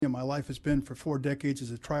My life has been for 4 decades as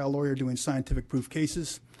a trial lawyer doing scientific proof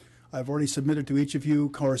cases. I've already submitted to each of you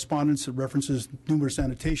correspondence that references numerous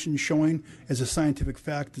annotations showing as a scientific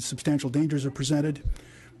fact that substantial dangers are presented.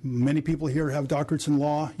 Many people here have doctorates in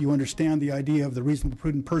law. You understand the idea of the reasonable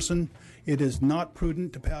prudent person. It is not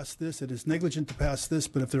prudent to pass this. It is negligent to pass this.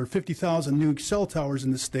 But if there are 50,000 new cell towers in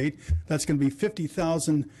the state, that's going to be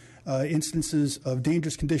 50,000 instances of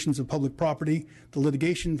dangerous conditions of public property. The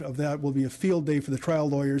litigation of that will be a field day for the trial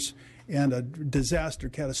lawyers and a disaster,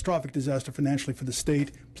 catastrophic disaster financially for the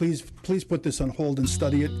state. Please put this on hold and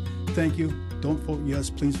study it. Thank you. Don't vote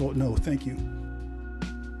yes. Please vote no. Thank you.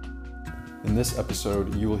 In this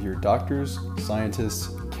episode, you will hear doctors,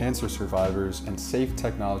 scientists, cancer survivors, and safe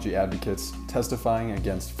technology advocates testifying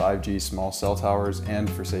against 5G small cell towers and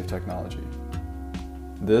for safe technology.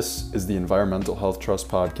 This is the Environmental Health Trust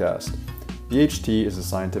podcast. EHT is a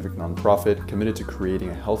scientific nonprofit committed to creating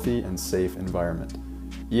a healthy and safe environment.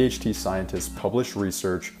 EHT scientists publish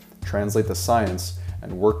research, translate the science,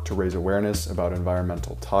 and work to raise awareness about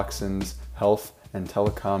environmental toxins, health, and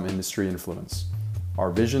telecom industry influence.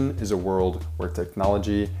 Our vision is a world where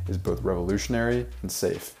technology is both revolutionary and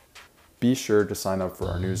safe. Be sure to sign up for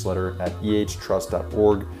our newsletter at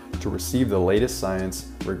ehtrust.org to receive the latest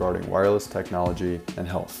science regarding wireless technology and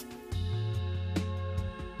health.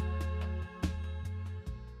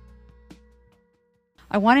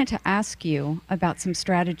 I wanted to ask you about some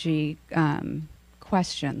strategy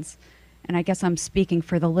questions, and I guess I'm speaking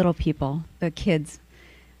for the little people, the kids,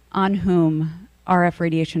 on whom RF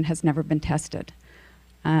radiation has never been tested.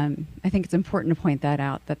 I think it's important to point that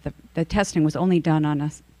out, that the testing was only done on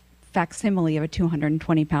a facsimile of a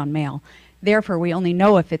 220-pound male. Therefore, we only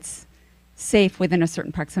know if it's safe within a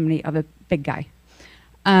certain proximity of a big guy.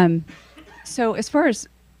 So as far as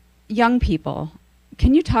young people,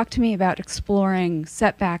 can you talk to me about exploring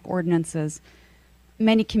setback ordinances?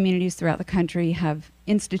 Many communities throughout the country have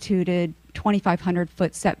instituted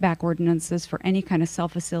 2,500-foot setback ordinances for any kind of cell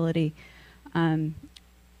facility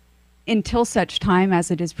until such time as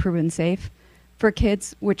it is proven safe for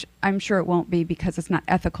kids, which I'm sure it won't be because it's not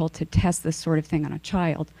ethical to test this sort of thing on a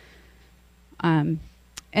child. And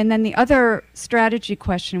then the other strategy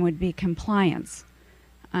question would be compliance.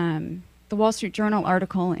 The Wall Street Journal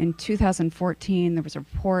article in 2014, there was a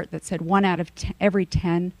report that said 1 out of every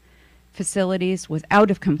 10 facilities was out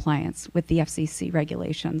of compliance with the FCC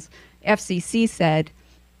regulations. FCC said,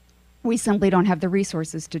 we simply don't have the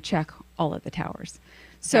resources to check all of the towers.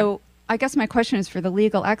 So I guess my question is for the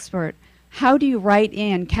legal expert, how do you write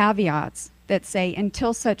in caveats that say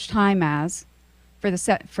until such time as for the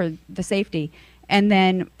safety, and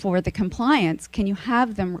then for the compliance, can you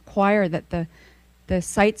have them require that the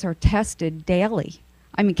sites are tested daily?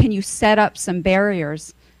 I mean, can you set up some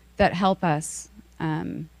barriers that help us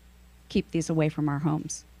keep these away from our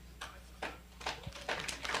homes?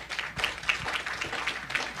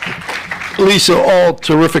 Lisa, all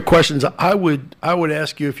terrific questions. I would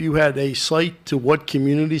ask you if you had a site to what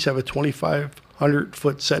communities have a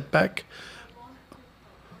 2,500-foot setback.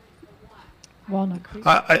 Walnut Creek.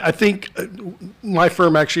 I think my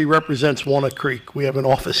firm actually represents Walnut Creek. We have an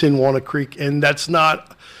office in Walnut Creek, and that's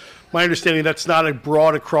not, my understanding, that's not a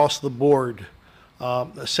broad across the board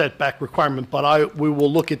a setback requirement. But we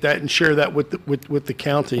will look at that and share that with the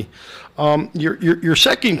county. Your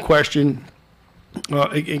second question.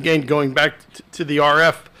 Again, going back to the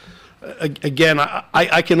RF, again,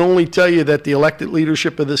 I can only tell you that the elected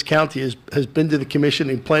leadership of this county has been to the commission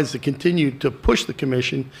and plans to continue to push the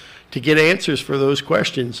commission to get answers for those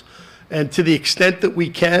questions. And to the extent that we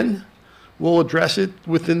can, we'll address it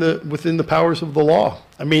within the powers of the law.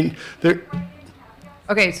 I mean,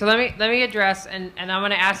 Okay, so let me address, and I'm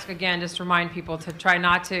going to ask again, just to remind people to try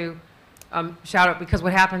not to shout out, because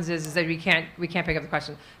what happens is that we can't pick up the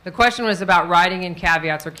question. The question was about writing in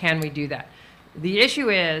caveats, or can we do that? The issue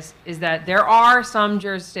is that there are some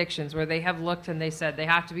jurisdictions where they have looked and they said they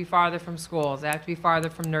have to be farther from schools, they have to be farther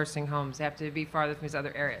from nursing homes, they have to be farther from these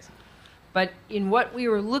other areas. But in what we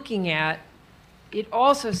were looking at, it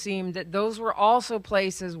also seemed that those were also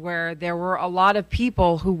places where there were a lot of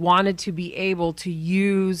people who wanted to be able to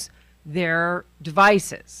use their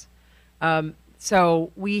devices.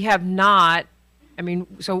 So we have not, I mean,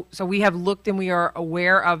 so we have looked and we are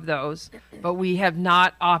aware of those, but we have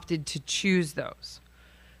not opted to choose those.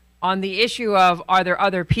 On the issue of are there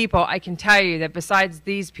other people, I can tell you that besides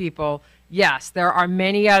these people, yes, there are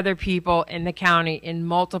many other people in the county in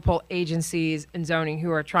multiple agencies and zoning who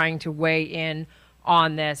are trying to weigh in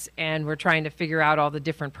on this, and we're trying to figure out all the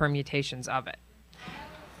different permutations of it.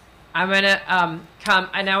 I'm going to come,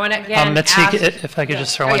 and I want to again Mitzi, if I could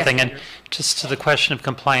just throw one thing in, just to the question of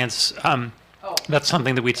compliance. That's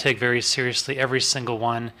something that we take very seriously. Every single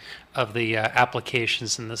one of the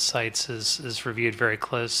applications in the sites is reviewed very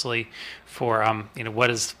closely for what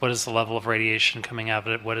is the level of radiation coming out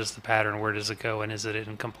of it, what is the pattern, where does it go, and is it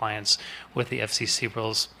in compliance with the FCC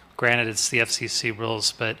rules. Granted, it's the FCC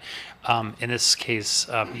rules, but in this case,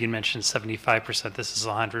 you mentioned 75%. This is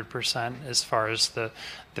 100% as far as the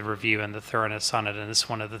review and the thoroughness on it, and it's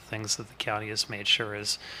one of the things that the county has made sure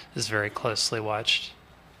is very closely watched.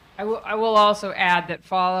 I will also add that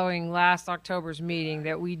following last October's meeting,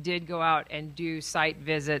 that we did go out and do site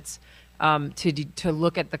visits to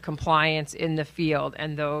look at the compliance in the field,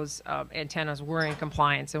 and those antennas were in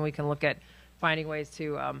compliance, and we can look at finding ways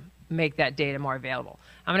to make that data more available.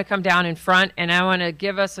 I'm going to come down in front, and I want to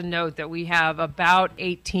give us a note that we have about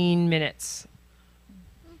 18 minutes.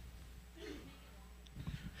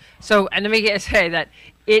 So, and let me say that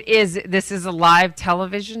this is a live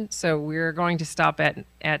television, so we're going to stop at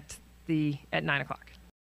 9 o'clock.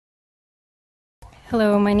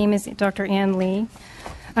 Hello, my name is Dr. Ann Lee.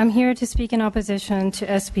 I'm here to speak in opposition to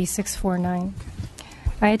SB 649.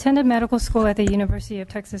 I attended medical school at the University of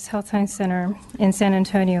Texas Health Science Center in San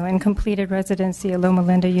Antonio and completed residency at Loma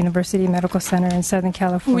Linda University Medical Center in Southern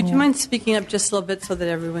California. Would you mind speaking up just a little bit so that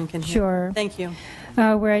everyone can hear? Sure. Thank you.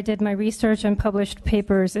 Where I did my research and published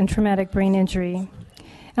papers in traumatic brain injury.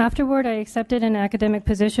 Afterward, I accepted an academic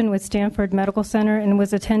position with Stanford Medical Center and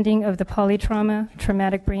was attending of the Polytrauma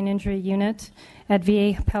Traumatic Brain Injury Unit at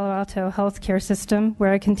VA Palo Alto Healthcare System,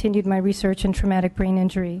 where I continued my research in traumatic brain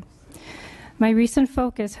injury. My recent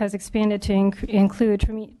focus has expanded to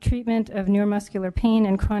include treatment of neuromuscular pain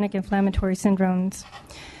and chronic inflammatory syndromes.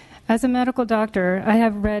 As a medical doctor, I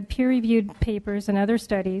have read peer-reviewed papers and other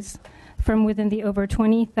studies from within the over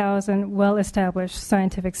 20,000 well-established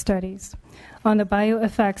scientific studies on the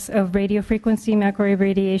bioeffects of radiofrequency microwave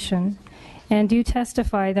radiation, and do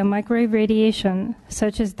testify that microwave radiation,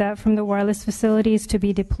 such as that from the wireless facilities to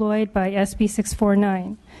be deployed by SB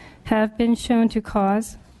 649, have been shown to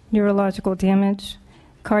cause neurological damage,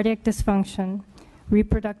 cardiac dysfunction,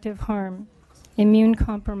 reproductive harm, immune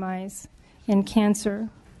compromise, and cancer.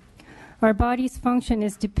 Our body's function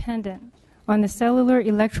is dependent on the cellular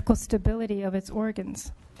electrical stability of its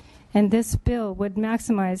organs, and this bill would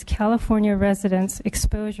maximize California residents'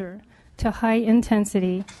 exposure to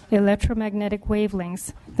high-intensity electromagnetic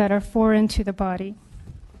wavelengths that are foreign to the body.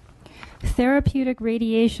 Therapeutic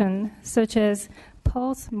radiation, such as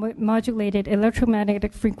pulse-modulated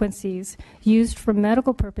electromagnetic frequencies used for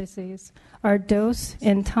medical purposes, are dose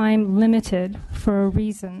and time limited for a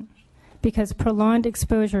reason, because prolonged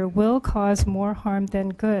exposure will cause more harm than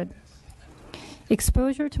good.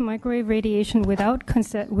 Exposure to microwave radiation without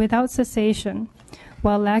cessation,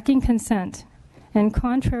 while lacking consent, and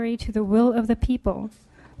contrary to the will of the people,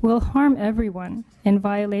 will harm everyone in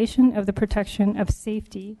violation of the protection of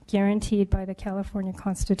safety guaranteed by the California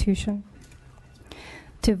Constitution.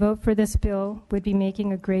 To vote for this bill would be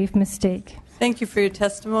making a grave mistake. Thank you for your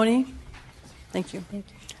testimony. Thank you. Thank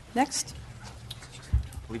you. Next.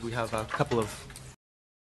 I believe we have a couple of...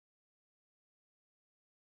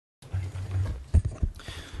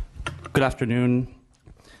 Good afternoon.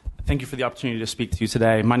 Thank you for the opportunity to speak to you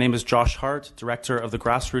today. My name is Josh Hart, director of the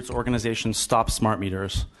grassroots organization Stop Smart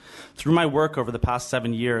Meters. Through my work over the past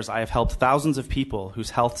 7 years, I have helped thousands of people whose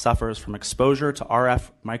health suffers from exposure to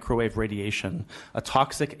RF microwave radiation, a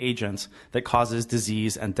toxic agent that causes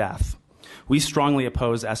disease and death. We strongly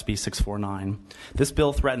oppose SB 649. This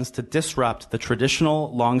bill threatens to disrupt the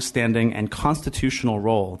traditional, long-standing, and constitutional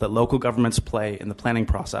role that local governments play in the planning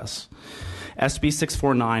process. SB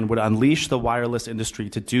 649 would unleash the wireless industry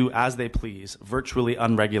to do as they please, virtually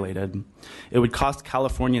unregulated. It would cost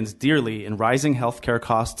Californians dearly in rising healthcare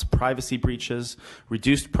costs, privacy breaches,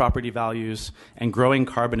 reduced property values, and growing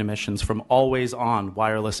carbon emissions from always-on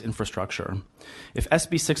wireless infrastructure. If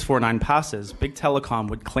SB 649 passes, Big Telecom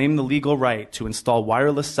would claim the legal right to install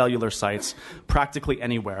wireless cellular sites practically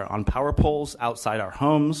anywhere, on power poles, outside our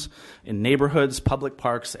homes, in neighborhoods, public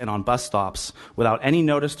parks, and on bus stops, without any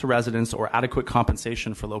notice to residents or adequate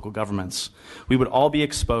compensation for local governments. We would all be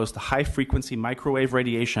exposed to high-frequency microwave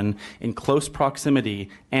radiation in close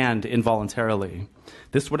proximity and involuntarily.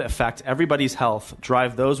 This would affect everybody's health,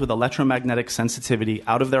 drive those with electromagnetic sensitivity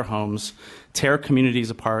out of their homes, tear communities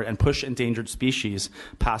apart, and push endangered species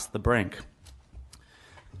past the brink.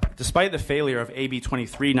 Despite the failure of AB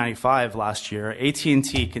 2395 last year,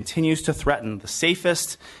 AT&T continues to threaten the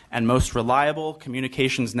safest and most reliable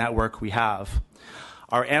communications network we have.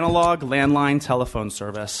 Our analog landline telephone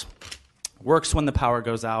service works when the power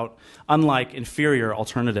goes out, unlike inferior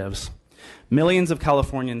alternatives. Millions of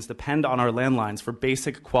Californians depend on our landlines for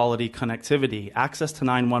basic quality connectivity, access to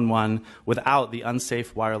 911 without the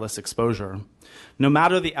unsafe wireless exposure. No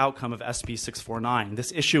matter the outcome of SB 649,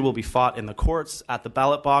 this issue will be fought in the courts, at the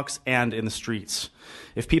ballot box, and in the streets.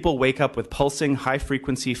 If people wake up with pulsing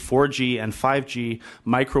high-frequency 4G and 5G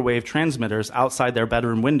microwave transmitters outside their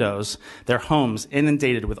bedroom windows, their homes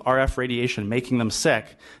inundated with RF radiation making them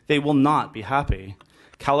sick, they will not be happy.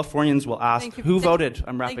 Californians will ask who voted.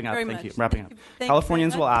 I'm wrapping up. Thank you. Wrapping up.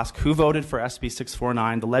 Californians will ask who voted for SB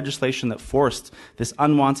 649, the legislation that forced this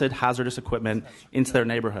unwanted hazardous equipment into their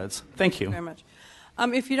neighborhoods. Thank you. Very much.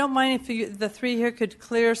 If you don't mind, if the three here could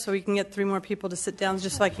clear so we can get three more people to sit down,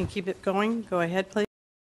 just so I can keep it going. Go ahead, please.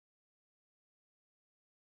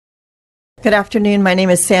 Good afternoon. My name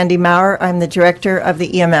is Sandy Maurer. I'm the director of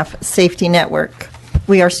the EMF Safety Network.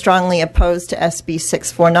 We are strongly opposed to SB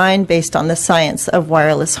 649 based on the science of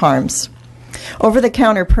wireless harms.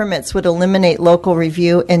 Over-the-counter permits would eliminate local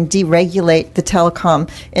review and deregulate the telecom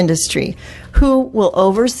industry. Who will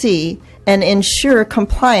oversee and ensure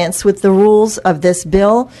compliance with the rules of this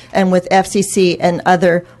bill and with FCC and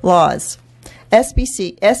other laws?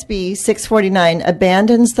 SB 649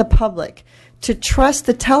 abandons the public to trust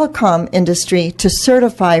the telecom industry to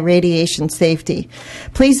certify radiation safety.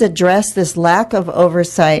 Please address this lack of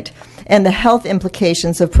oversight and the health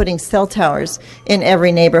implications of putting cell towers in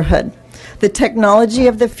every neighborhood. The technology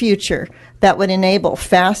of the future that would enable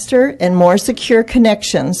faster and more secure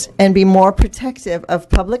connections and be more protective of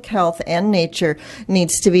public health and nature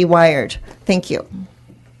needs to be wired. Thank you.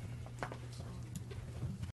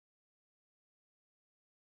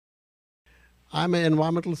 I'm an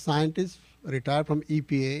environmental scientist, retired from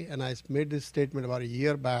EPA, and I made this statement about a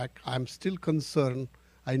year back. I'm still concerned.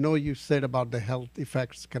 I know you said about the health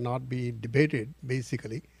effects cannot be debated,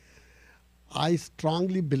 basically. I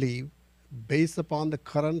strongly believe, based upon the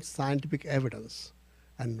current scientific evidence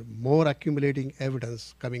and more accumulating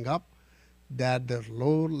evidence coming up, that the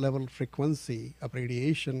low-level frequency of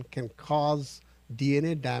radiation can cause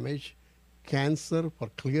DNA damage, cancer for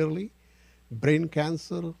clearly, brain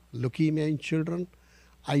cancer, leukemia in children.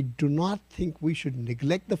 I do not think we should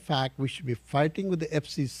neglect the fact we should be fighting with the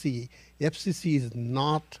FCC. FCC is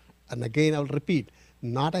not, and again I'll repeat,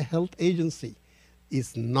 not a health agency.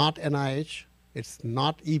 It's not NIH. It's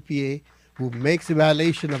not EPA who makes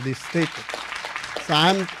evaluation of this statement. So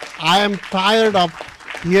I am tired of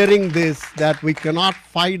hearing this, that we cannot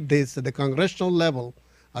fight this at the congressional level.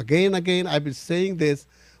 Again, I've been saying this.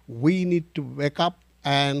 We need to wake up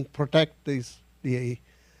and protect this, the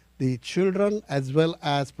children as well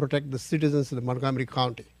as protect the citizens of Montgomery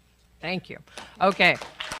County. Thank you. Okay.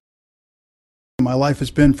 My life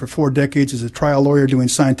has been for 4 decades as a trial lawyer doing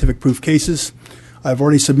scientific proof cases. I've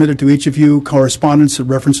already submitted to each of you correspondence that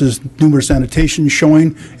references numerous annotations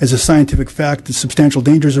showing as a scientific fact that substantial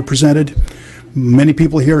dangers are presented. Many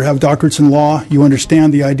people here have doctorates in law. You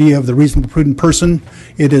understand the idea of the reasonable prudent person.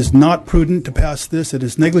 It is not prudent to pass this. It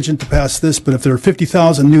is negligent to pass this. But if there are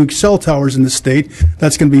 50,000 new cell towers in the state,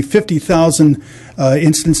 that's going to be 50,000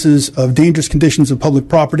 instances of dangerous conditions of public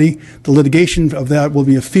property. The litigation of that will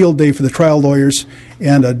be a field day for the trial lawyers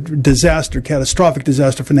and a disaster, catastrophic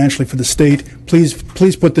disaster financially for the state.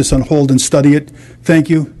 Please put this on hold and study it. Thank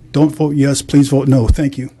you. Don't vote yes. Please vote no.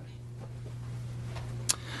 Thank you.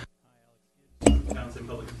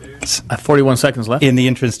 41 seconds left. In the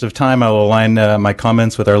interest of time, I will align my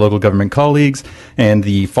comments with our local government colleagues, and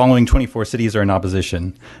the following 24 cities are in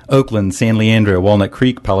opposition: Oakland, San Leandro, Walnut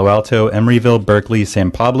Creek, Palo Alto, Emeryville, Berkeley,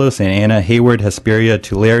 San Pablo, Santa Ana, Hayward, Hesperia,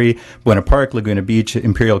 Tulare, Buena Park, Laguna Beach,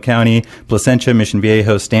 Imperial County, Placentia, Mission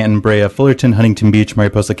Viejo, Stanton, Brea, Fullerton, Huntington Beach,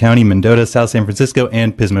 Mariposa County, Mendota, South San Francisco,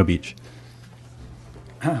 and Pismo Beach.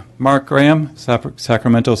 Mark Graham,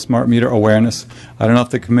 Sacramento Smart Meter Awareness. I don't know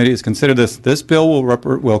if the committee has considered this. This bill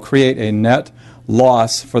will create a net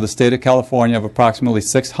loss for the state of California of approximately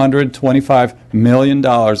 $625 million,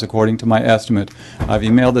 according to my estimate. I've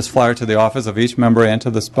emailed this flyer to the office of each member and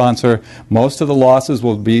to the sponsor. Most of the losses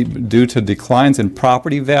will be due to declines in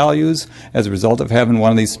property values as a result of having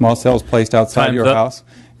one of these small cells placed outside your house.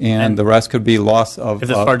 And the rest could be loss of... If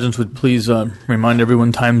the sergeants would please remind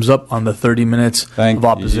everyone time's up on the 30 minutes of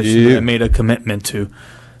opposition that I made a commitment to.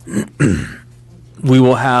 We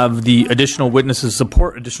will have the additional witnesses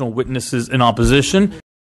support, additional witnesses in opposition.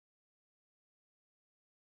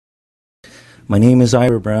 My name is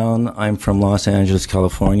Ira Brown. I'm from Los Angeles,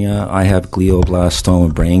 California. I have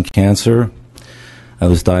glioblastoma brain cancer. I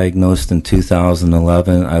was diagnosed in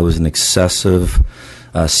 2011. I was an excessive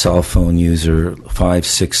cell phone user, 5,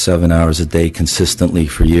 6, 7 hours a day consistently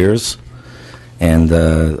for years, and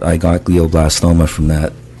I got glioblastoma from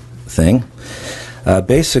that thing.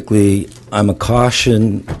 Basically, I'm a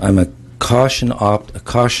caution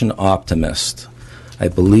optimist. I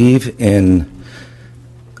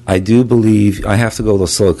do believe, I have to go a little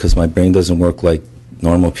slow because my brain doesn't work like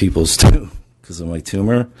normal people's do because of my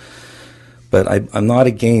tumor. But I'm not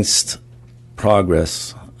against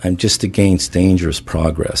progress. I'm just against dangerous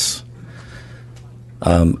progress.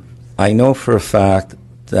 I know for a fact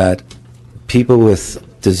that people with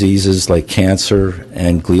diseases like cancer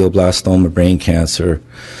and glioblastoma brain cancer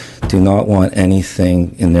do not want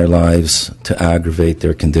anything in their lives to aggravate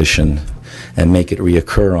their condition and make it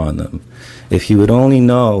reoccur on them. If you would only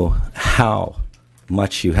know how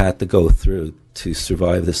much you had to go through to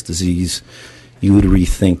survive this disease, you would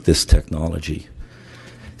rethink this technology.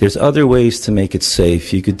 There's other ways to make it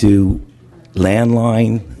safe. You could do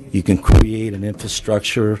landline. You can create an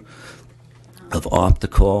infrastructure of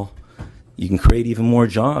optical. You can create even more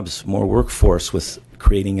jobs, more workforce with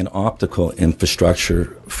creating an optical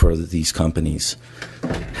infrastructure for these companies.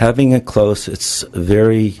 Having it close, it's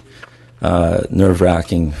very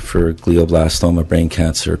nerve-wracking for glioblastoma brain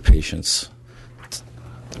cancer patients.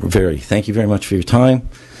 Very. Thank you very much for your time,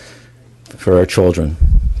 for our children.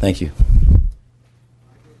 Thank you.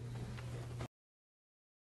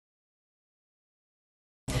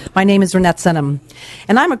 My name is Renette Senham,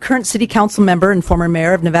 and I'm a current City Council member and former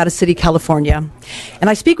mayor of Nevada City, California. And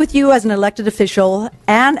I speak with you as an elected official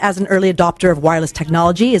and as an early adopter of wireless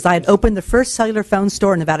technology, as I had opened the first cellular phone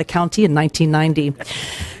store in Nevada County in 1990.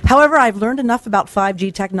 However, I've learned enough about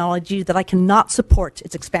 5G technology that I cannot support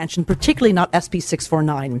its expansion, particularly not SB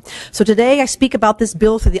 649. So today I speak about this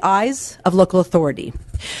bill through the eyes of local authority.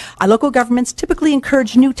 Our local governments typically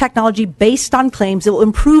encourage new technology based on claims it will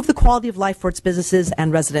improve the quality of life for its businesses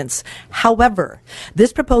and residents. However,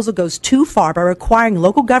 this proposal goes too far by requiring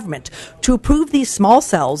local government to approve these small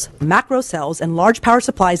cells, macro cells, and large power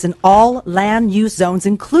supplies in all land use zones,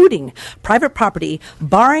 including private property,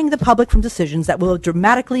 barring the public from decisions that will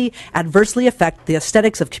dramatically adversely affect the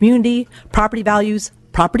aesthetics of community, property values,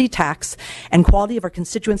 property tax, and quality of our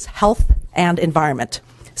constituents' health and environment.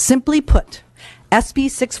 Simply put, SB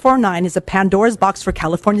 649 is a Pandora's box for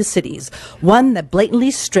California cities, one that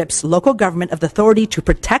blatantly strips local government of the authority to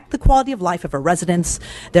protect the quality of life of our residents,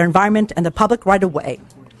 their environment, and the public right of way.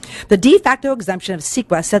 The de facto exemption of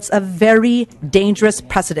CEQA sets a very dangerous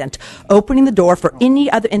precedent, opening the door for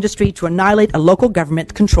any other industry to annihilate a local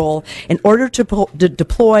government control in order to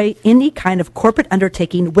deploy any kind of corporate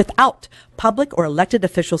undertaking without public or elected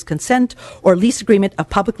officials' consent or lease agreement of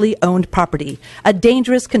publicly owned property, a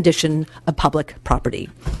dangerous condition of public property.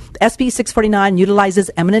 SB 649 utilizes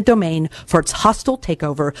eminent domain for its hostile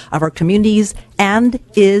takeover of our communities and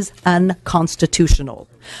is unconstitutional.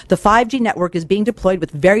 The 5G network is being deployed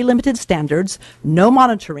with very limited standards, no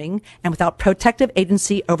monitoring, and without protective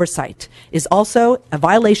agency oversight. It is also a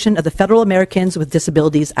violation of the Federal Americans with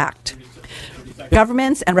Disabilities Act.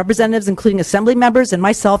 Governments and representatives, including assembly members and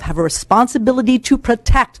myself, have a responsibility to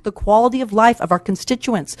protect the quality of life of our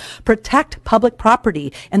constituents, protect public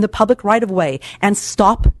property and the public right-of-way, and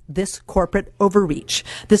stop this corporate overreach.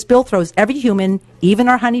 This bill throws every human, even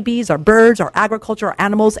our honeybees, our birds, our agriculture, our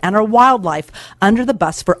animals, and our wildlife under the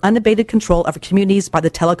bus for unabated control of our communities by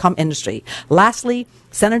the telecom industry. Lastly,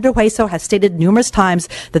 Senator Hueso has stated numerous times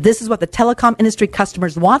that this is what the telecom industry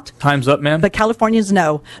customers want. Time's up, ma'am. But Californians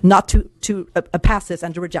know not to pass this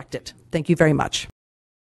and to reject it. Thank you very much.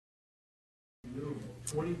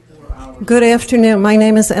 Good afternoon. My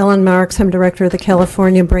name is Ellen Marks. I'm director of the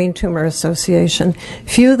California Brain Tumor Association.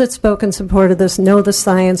 Few that spoke in support of this know the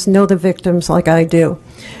science, know the victims like I do.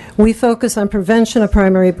 We focus on prevention of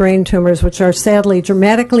primary brain tumors, which are sadly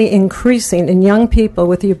dramatically increasing in young people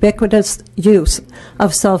with ubiquitous use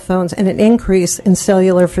of cell phones and an increase in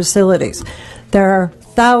cellular facilities. There are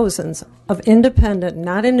thousands of independent,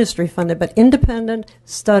 not industry funded, but independent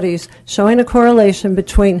studies showing a correlation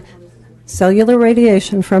between cellular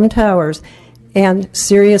radiation from towers and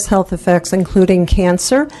serious health effects, including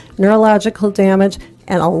cancer, neurological damage,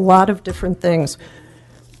 and a lot of different things.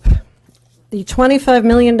 The $25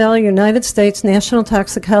 million United States National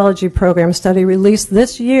Toxicology Program study released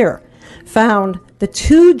this year found that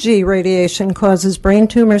 2G radiation causes brain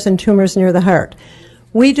tumors and tumors near the heart.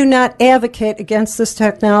 We do not advocate against this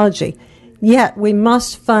technology, yet we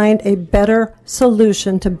must find a better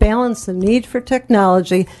solution to balance the need for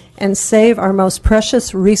technology and save our most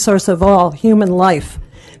precious resource of all, human life.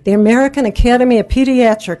 The American Academy of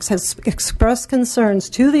Pediatrics has expressed concerns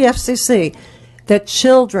to the FCC that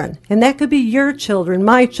children, and that could be your children,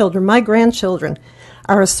 my grandchildren,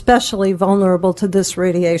 are especially vulnerable to this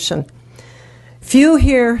radiation. Few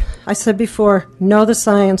here, I said before, know the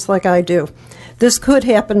science like I do. This could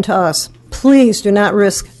happen to us. Please do not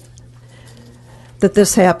risk that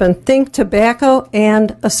this happen. Think tobacco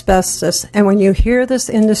and asbestos. And when you hear this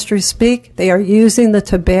industry speak, they are using the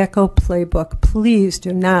tobacco playbook. Please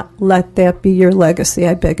do not let that be your legacy,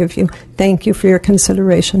 I beg of you. Thank you for your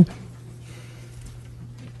consideration.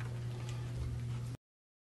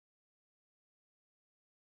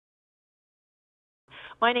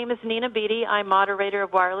 My name is Nina Beatty. I'm moderator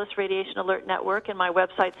of Wireless Radiation Alert Network, and my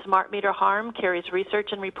website, Smart Meter Harm, carries research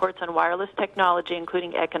and reports on wireless technology,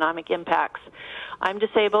 including economic impacts. I'm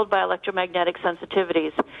disabled by electromagnetic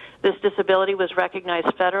sensitivities. This disability was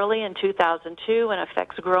recognized federally in 2002 and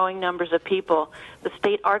affects growing numbers of people. The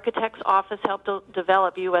State Architect's Office helped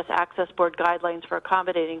develop U.S. Access Board guidelines for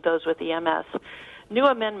accommodating those with EMS. New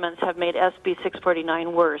amendments have made SB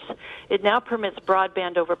 649 worse. It now permits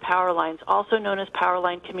broadband over power lines, also known as power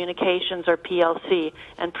line communications or PLC,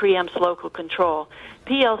 and preempts local control.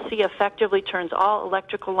 PLC effectively turns all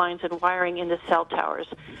electrical lines and wiring into cell towers.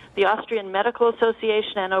 The Austrian Medical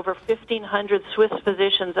Association and over 1,500 Swiss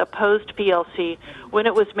physicians opposed PLC when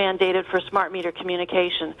it was mandated for smart meter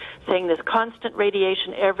communication, saying this constant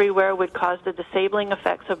radiation everywhere would cause the disabling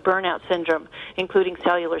effects of burnout syndrome, including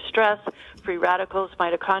cellular stress, free radicals,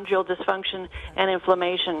 mitochondrial dysfunction, and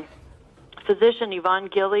inflammation. Physician Yvonne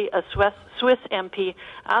Gilly, a Swiss MP,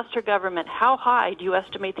 asked her government, how high do you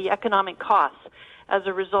estimate the economic costs as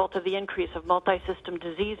a result of the increase of multi-system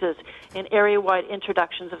diseases in area-wide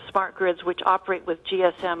introductions of smart grids which operate with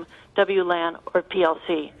GSM, WLAN, or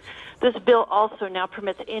PLC? This bill also now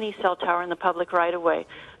permits any cell tower in the public right-of-way.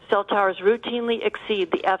 Cell towers routinely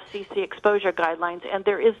exceed the FCC exposure guidelines, and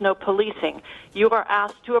there is no policing. You are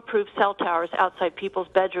asked to approve cell towers outside people's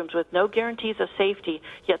bedrooms with no guarantees of safety,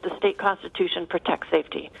 yet the state constitution protects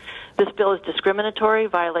safety. This bill is discriminatory,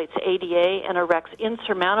 violates ADA, and erects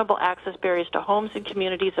insurmountable access barriers to homes and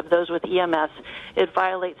communities of those with EMS. It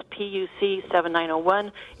violates PUC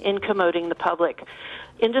 7901, incommoding the public.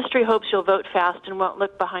 Industry hopes you'll vote fast and won't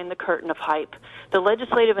look behind the curtain of hype. The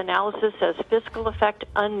legislative analysis says fiscal effect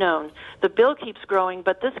unknown. The bill keeps growing,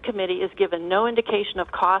 but this committee is given no indication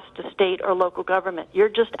of cost to state or local government. You're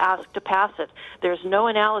just asked to pass it. There's no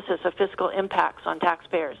analysis of fiscal impacts on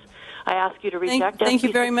taxpayers. I ask you to reject SB 649. Thank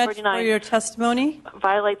you very much for your testimony.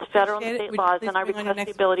 Violates federal and state laws, and I request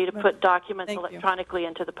the ability to put documents electronically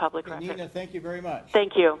into the public record. Nina, thank you very much.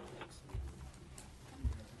 Thank you.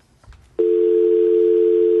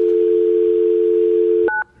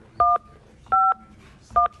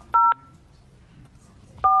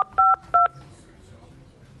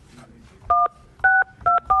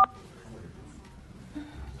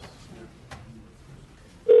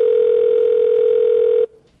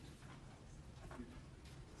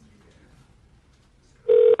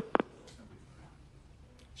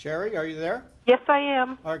 Sherry, are you there? Yes, I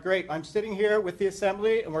am. All right, great. I'm sitting here with the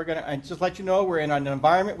Assembly, and we're going to just let you know we're in an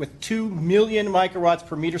environment with 2 million microwatts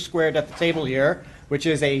per meter squared at the table here, which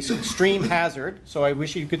is a extreme hazard. So I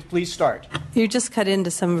wish you could please start. You just cut into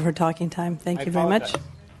some of her talking time. Thank you very much.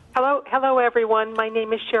 Hello, everyone. My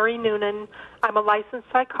name is Sherry Noonan. I'm a licensed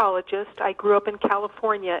psychologist. I grew up in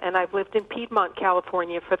California, and I've lived in Piedmont,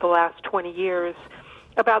 California for the last 20 years.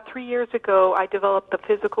 About 3 years ago, I developed the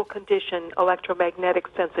physical condition electromagnetic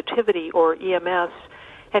sensitivity, or EMS,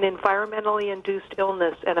 an environmentally induced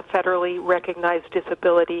illness and a federally recognized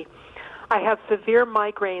disability. I have severe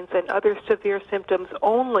migraines and other severe symptoms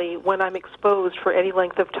only when I'm exposed for any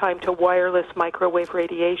length of time to wireless microwave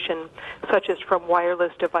radiation, such as from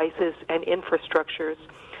wireless devices and infrastructures.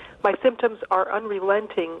 My symptoms are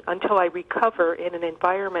unrelenting until I recover in an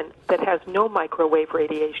environment that has no microwave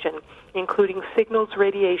radiation, including signals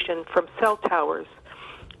radiation from cell towers.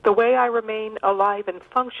 The way I remain alive and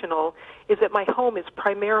functional is that my home is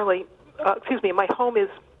my home is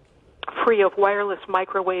free of wireless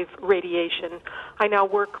microwave radiation. I now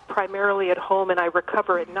work primarily at home, and I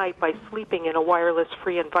recover at night by sleeping in a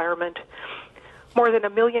wireless-free environment. More than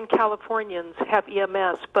 1 million Californians have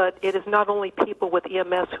EMS, but it is not only people with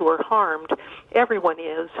EMS who are harmed. Everyone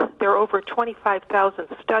is. There are over 25,000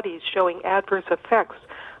 studies showing adverse effects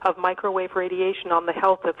of microwave radiation on the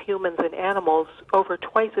health of humans and animals, over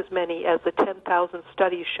twice as many as the 10,000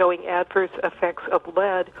 studies showing adverse effects of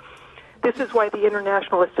lead. This is why the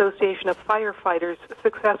International Association of Firefighters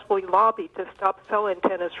successfully lobbied to stop cell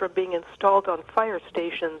antennas from being installed on fire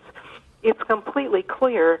stations. It's completely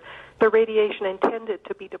clear the radiation intended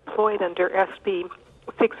to be deployed under SB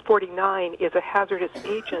 649 is a hazardous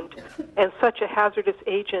agent, and such a hazardous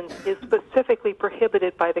agent is specifically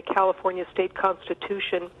prohibited by the California State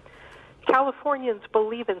Constitution. Californians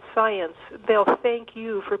believe in science. They'll thank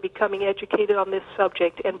you for becoming educated on this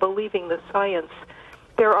subject and believing the science.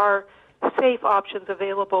 There are safe options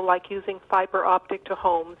available, like using fiber optic to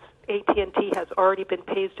homes. AT&T has already been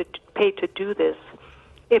paid to do this.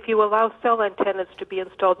 If you allow cell antennas to be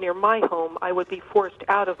installed near my home, I would be forced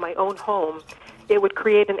out of my own home. It would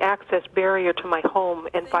create an access barrier to my home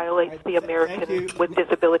and violates the Americans with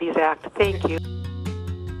Disabilities Act. Thank you.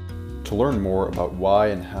 To learn more about why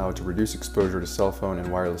and how to reduce exposure to cell phone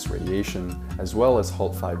and wireless radiation, as well as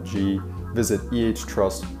HALT 5G, visit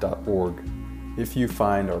ehtrust.org. If you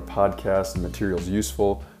find our podcast and materials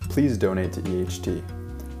useful, please donate to EHT.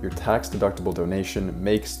 Your tax-deductible donation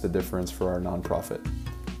makes the difference for our nonprofit.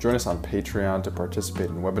 Join us on Patreon to participate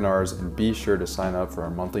in webinars and be sure to sign up for our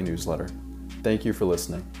monthly newsletter. Thank you for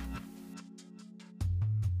listening.